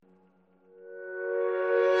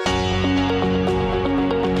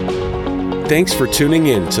Thanks for tuning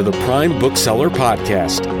in to the Prime Bookseller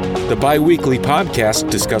Podcast, the bi-weekly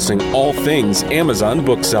podcast discussing all things Amazon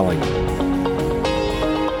bookselling.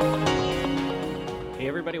 Hey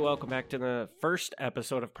everybody, welcome back to the first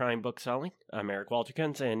episode of Prime Bookselling. I'm Eric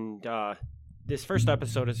Walterkins, and this first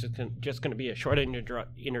episode is just going to be a short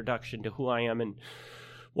introduction to who I am and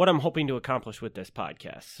what I'm hoping to accomplish with this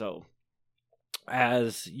podcast. So,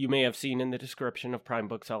 as you may have seen in the description of Prime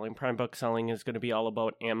Bookselling is going to be all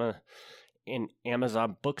about an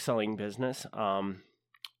Amazon bookselling business.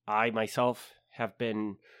 I myself have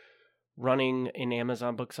been running an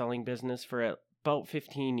Amazon bookselling business for about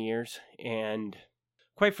 15 years, and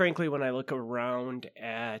quite frankly, when I look around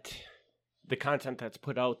at the content that's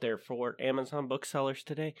put out there for Amazon booksellers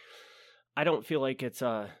today, I don't feel like it's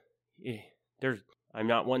I'm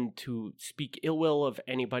not one to speak ill will of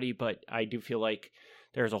anybody, but I do feel like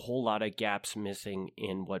there's a whole lot of gaps missing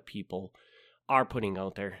in what people are putting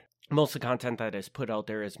out there. Most of the content that is put out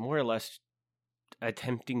there is more or less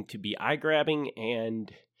attempting to be eye-grabbing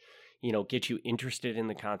and, get you interested in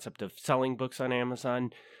the concept of selling books on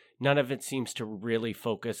Amazon. None of it seems to really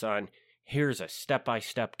focus on, here's a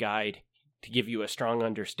step-by-step guide to give you a strong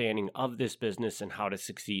understanding of this business and how to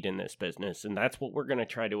succeed in this business. And that's what we're going to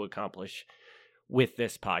try to accomplish with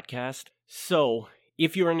this podcast. So,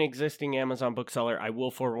 if you're an existing Amazon bookseller, I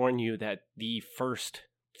will forewarn you that the first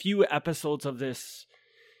few episodes of this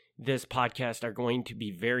podcast are going to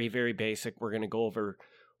be very, very basic. We're going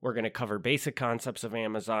to cover basic concepts of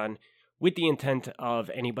Amazon with the intent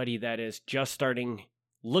of anybody that is just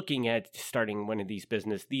looking at starting one of these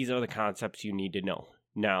businesses. These are the concepts you need to know.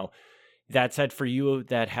 Now, that said, for you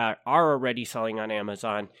that are already selling on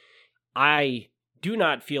Amazon, I do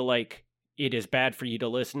not feel like it is bad for you to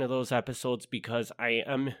listen to those episodes, because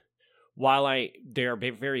while they are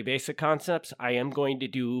very basic concepts, I am going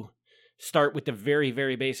to start with the very,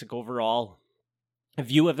 very basic overall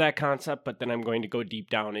view of that concept, but then I'm going to go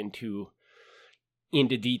deep down into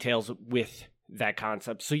details with that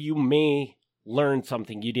concept. So you may learn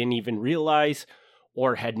something you didn't even realize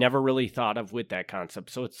or had never really thought of with that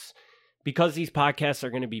concept. So it's because these podcasts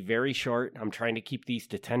are going to be very short. I'm trying to keep these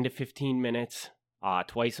to 10 to 15 minutes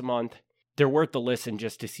twice a month. They're worth the listen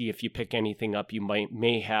just to see if you pick anything up you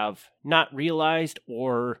may have not realized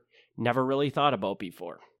or never really thought about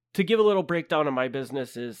before. To give a little breakdown of my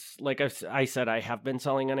business is, like I said, I have been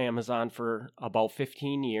selling on Amazon for about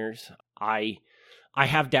 15 years. I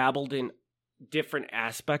have dabbled in different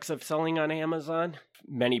aspects of selling on Amazon.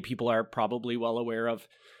 Many people are probably well aware of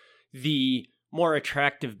the more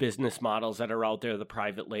attractive business models that are out there, the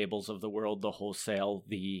private labels of the world, the wholesale,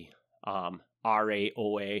 the RA,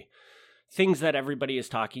 OA, things that everybody is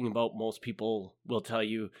talking about. Most people will tell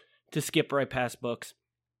you to skip right past books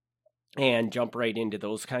and jump right into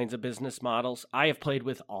those kinds of business models. I have played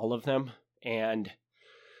with all of them, and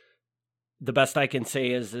the best I can say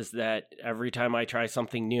is that every time I try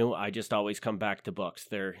something new, I just always come back to books.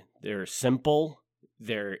 They're simple,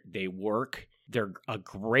 they work, they're a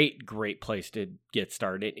great place to get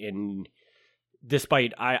started. And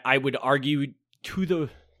despite I would argue to the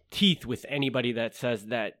teeth with anybody that says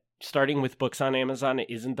that starting with books on Amazon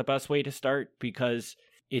isn't the best way to start, because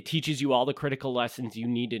it teaches you all the critical lessons you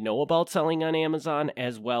need to know about selling on Amazon,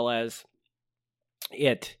 as well as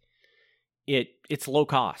it's low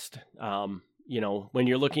cost. When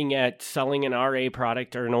you're looking at selling an RA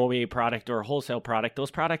product or an OA product or a wholesale product, those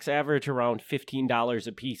products average around $15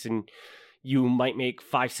 a piece, and you might make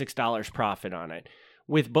 $5-6 profit on it.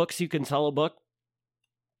 With books, you can sell a book.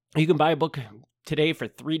 You can buy a book today for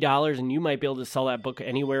 $3, and you might be able to sell that book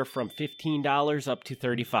anywhere from $15 up to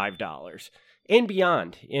 $35. And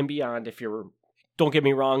beyond, don't get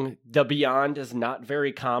me wrong, the beyond is not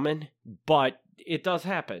very common, but it does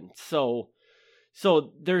happen. So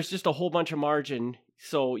there's just a whole bunch of margin.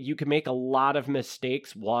 So you can make a lot of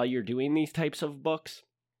mistakes while you're doing these types of books,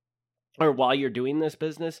 or while you're doing this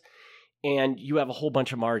business, and you have a whole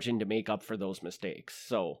bunch of margin to make up for those mistakes.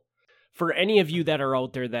 So for any of you that are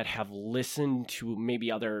out there that have listened to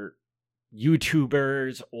maybe other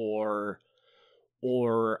YouTubers or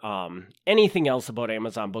anything else about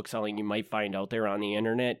Amazon bookselling you might find out there on the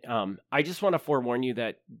internet, I just want to forewarn you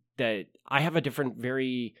that I have a different,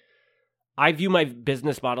 I view my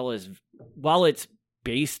business model as, while it's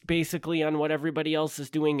based basically on what everybody else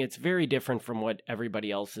is doing, it's very different from what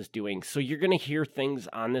everybody else is doing. So you're going to hear things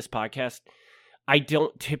on this podcast. I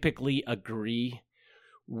don't typically agree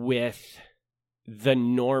with the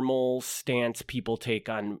normal stance people take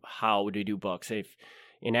on how to do books.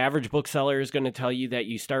 An average bookseller is going to tell you that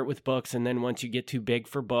you start with books, and then once you get too big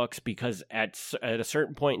for books, because at a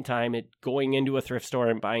certain point in time, going into a thrift store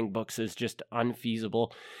and buying books is just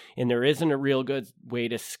unfeasible, and there isn't a real good way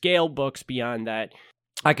to scale books beyond that.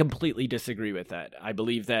 I completely disagree with that. I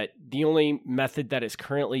believe that the only method that is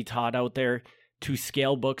currently taught out there to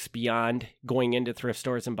scale books beyond going into thrift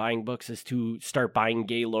stores and buying books is to start buying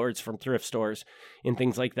Gaylords from thrift stores and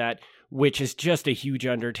things like that, which is just a huge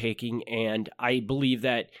undertaking. And I believe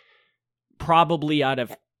that probably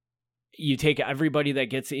you take everybody that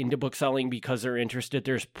gets into book selling because they're interested,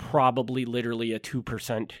 there's probably literally a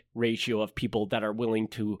 2% ratio of people that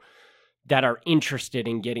are interested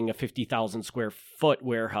in getting a 50,000 square foot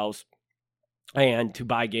warehouse and to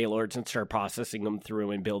buy Gaylords and start processing them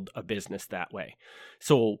through and build a business that way.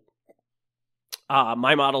 So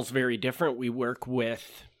my model's very different. We work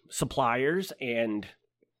with suppliers and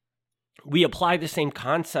we apply the same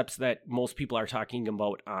concepts that most people are talking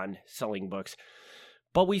about on selling books,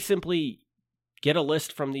 but we simply get a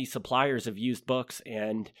list from these suppliers of used books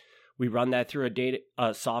and we run that through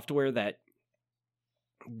a software that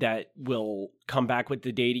will come back with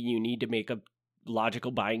the data you need to make a logical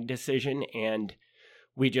buying decision, and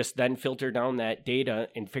we just then filter down that data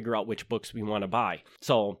and figure out which books we want to buy.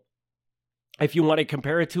 So if you want to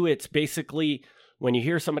compare it to, it's basically when you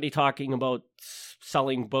hear somebody talking about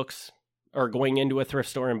selling books or going into a thrift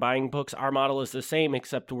store and buying books, our model is the same,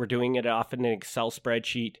 except we're doing it off in an Excel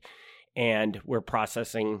spreadsheet and we're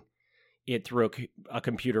processing it through a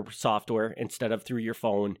computer software instead of through your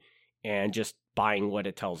phone and just buying what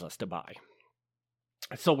it tells us to buy.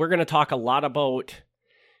 So we're going to talk a lot about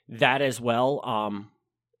that as well.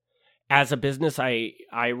 As a business, I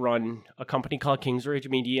run a company called Kingsridge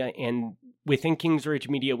Media, and within Kingsridge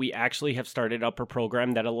Media, we actually have started up a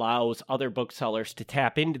program that allows other booksellers to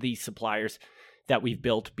tap into these suppliers that we've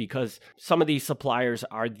built, because some of these suppliers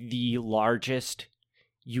are the largest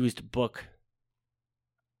used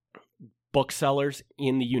booksellers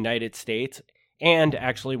in the United States, and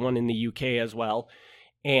actually one in the UK as well.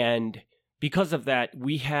 And because of that,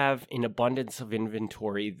 we have an abundance of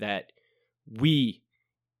inventory that we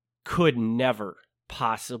could never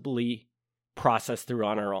possibly process through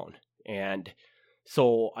on our own. And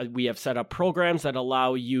so we have set up programs that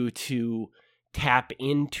allow you to tap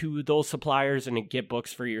into those suppliers and get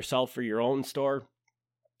books for yourself for your own store.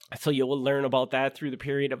 So you'll learn about that through the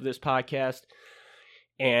period of this podcast.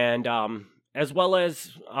 And as well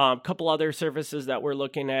as a couple other services that we're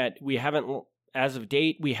looking at. We haven't, as of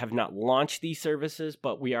date, we have not launched these services,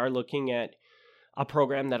 but we are looking at a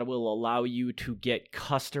program that will allow you to get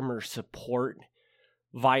customer support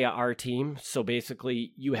via our team. So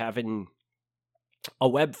basically, you have a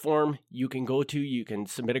web form you can go to, you can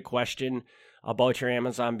submit a question about your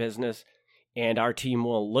Amazon business, and our team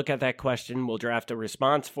will look at that question, we'll draft a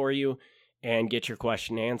response for you, and get your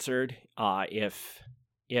question answered.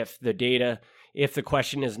 If the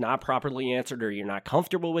question is not properly answered or you're not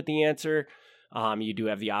comfortable with the answer, you do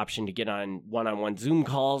have the option to get on one-on-one Zoom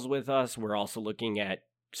calls with us. We're also looking at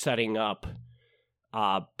setting up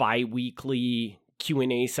bi-weekly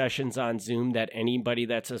Q&A sessions on Zoom that anybody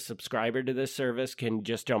that's a subscriber to this service can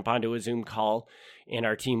just jump onto a Zoom call, and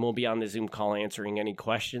our team will be on the Zoom call answering any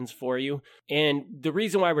questions for you. And the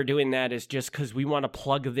reason why we're doing that is just because we want to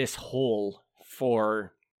plug this hole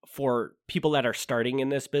for people that are starting in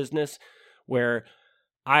this business, where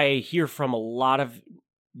I hear from a lot of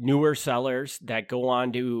newer sellers that go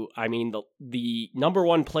on to, the number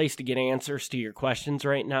one place to get answers to your questions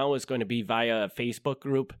right now is going to be via a Facebook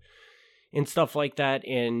group and stuff like that.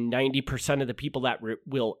 And 90% of the people that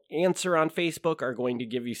will answer on Facebook are going to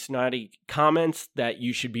give you snotty comments that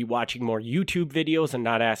you should be watching more YouTube videos and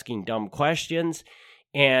not asking dumb questions.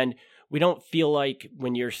 And we don't feel like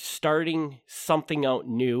when you're starting something out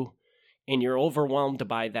new and you're overwhelmed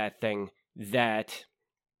by that thing, that's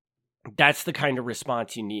the kind of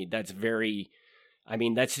response you need. That's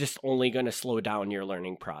just only going to slow down your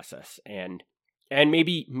learning process. And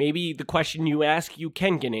maybe the question you ask, you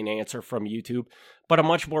can get an answer from YouTube, but a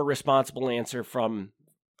much more responsible answer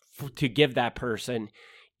to give that person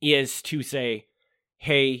is to say,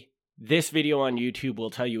 hey, this video on YouTube will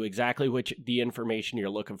tell you exactly the information you're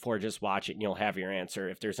looking for. Just watch it and you'll have your answer.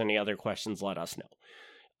 If there's any other questions, let us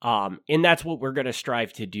know. And that's what we're going to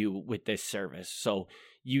strive to do with this service. So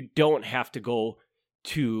you don't have to go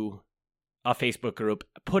to a Facebook group,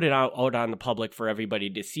 put it out on the public for everybody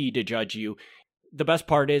to see, to judge you. The best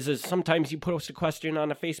part is sometimes you post a question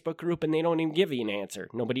on a Facebook group and they don't even give you an answer.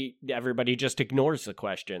 Everybody just ignores the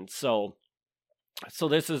question. So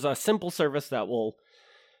this is a simple service that will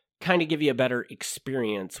kind of give you a better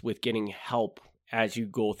experience with getting help as you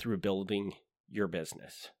go through building your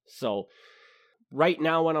business. So right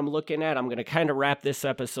now, what I'm looking at, I'm going to kind of wrap this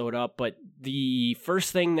episode up, but the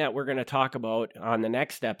first thing that we're going to talk about on the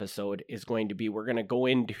next episode is going to be, we're going to go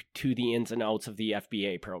into the ins and outs of the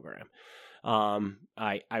FBA program.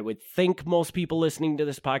 I would think most people listening to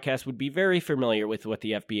this podcast would be very familiar with what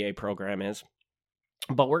the FBA program is,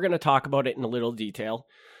 but we're going to talk about it in a little detail.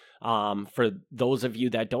 For those of you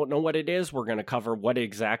that don't know what it is, we're going to cover what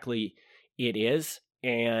exactly it is,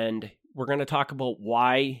 and we're going to talk about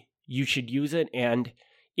why you should use it and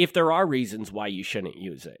if there are reasons why you shouldn't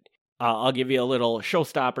use it. I'll give you a little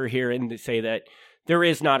showstopper here and say that there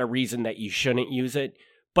is not a reason that you shouldn't use it,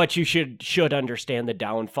 but you should understand the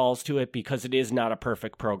downfalls to it, because it is not a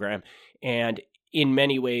perfect program. And in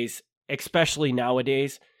many ways, especially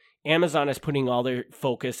nowadays, Amazon is putting all their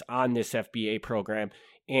focus on this FBA program,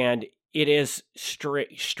 and it is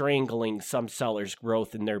strangling some sellers'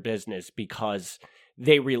 growth in their business because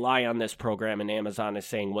they rely on this program, and Amazon is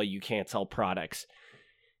saying, well, you can't sell products,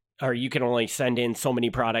 or you can only send in so many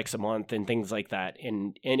products a month and things like that.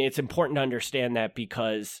 And it's important to understand that,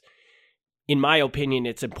 because in my opinion,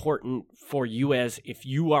 it's important for you, as if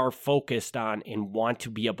you are focused on and want to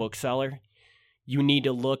be a bookseller, you need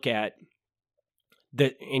to look at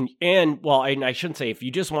and I shouldn't say, if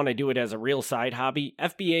you just want to do it as a real side hobby,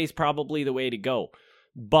 FBA is probably the way to go.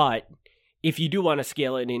 But if you do want to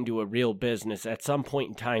scale it into a real business, at some point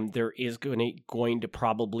in time, there is going to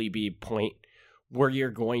probably be a point where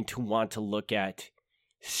you're going to want to look at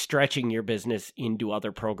stretching your business into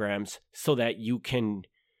other programs so that you can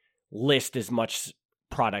list as much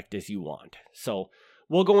product as you want. So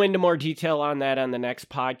we'll go into more detail on that on the next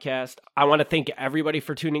podcast. I want to thank everybody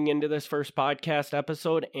for tuning into this first podcast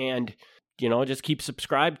episode, and just keep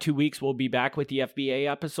subscribed. 2 weeks, we'll be back with the FBA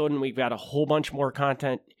episode, and we've got a whole bunch more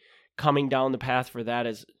content coming down the path for that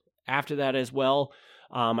after that as well.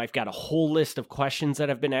 I've got a whole list of questions that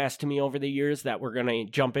have been asked to me over the years that we're going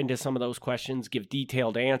to jump into some of those questions, give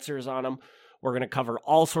detailed answers on them. We're going to cover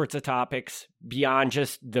all sorts of topics beyond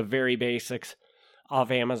just the very basics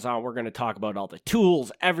of Amazon. We're going to talk about all the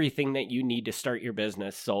tools, everything that you need to start your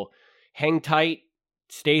business. So hang tight,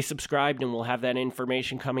 stay subscribed, and we'll have that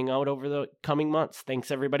information coming out over the coming months.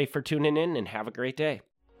 Thanks everybody for tuning in, and have a great day.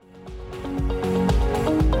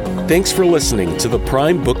 Thanks for listening to the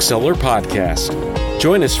Prime Bookseller Podcast.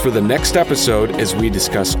 Join us for the next episode as we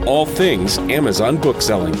discuss all things Amazon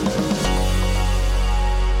bookselling.